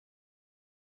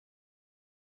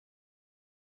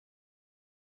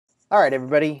All right,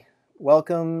 everybody,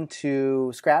 welcome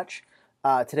to Scratch.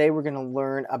 Today we're going to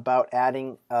learn about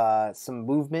adding some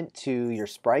movement to your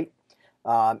sprite,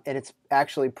 and it's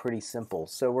actually pretty simple.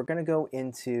 So we're going to go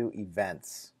into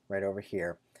events right over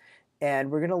here,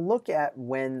 and we're going to look at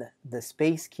when the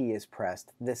space key is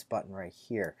pressed, this button right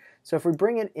here. So if we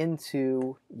bring it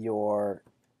into your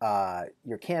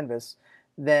canvas,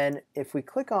 then if we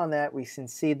click on that, we can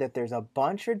see that there's a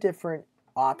bunch of different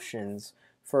options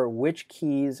for which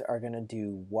keys are going to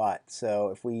do what. So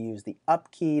if we use the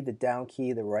up key, the down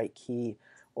key, the right key,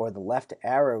 or the left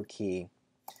arrow key,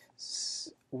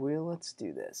 let's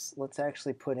do this. Let's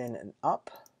actually put in an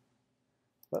up.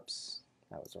 Whoops,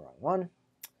 that was the wrong one.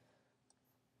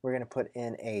 We're going to put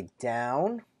in a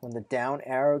down when the down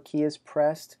arrow key is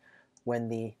pressed, when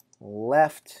the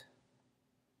left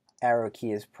arrow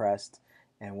key is pressed,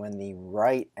 and when the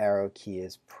right arrow key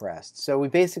is pressed. So we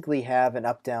basically have an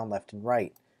up, down, left, and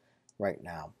right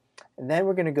now. And then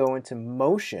we're going to go into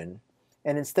motion,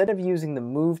 and instead of using the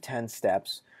move 10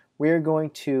 steps, we're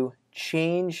going to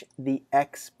change the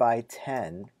x by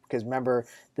 10, because remember,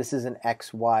 this is an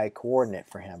xy coordinate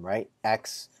for him, right?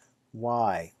 X,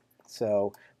 y.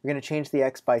 So we're going to change the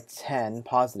x by 10,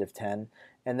 positive 10,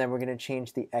 and then we're going to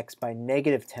change the x by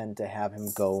negative 10 to have him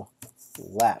go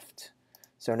left.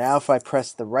 So now if I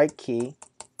press the right key,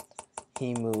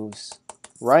 he moves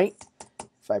right.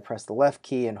 If I press the left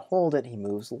key and hold it, he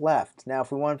moves left. Now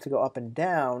if we want him to go up and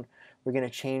down, we're going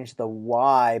to change the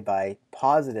y by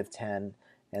positive 10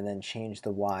 and then change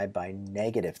the y by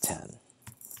negative 10.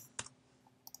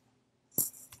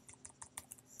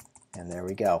 And there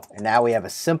we go. And now we have a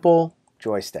simple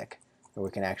joystick where we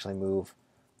can actually move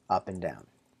up and down.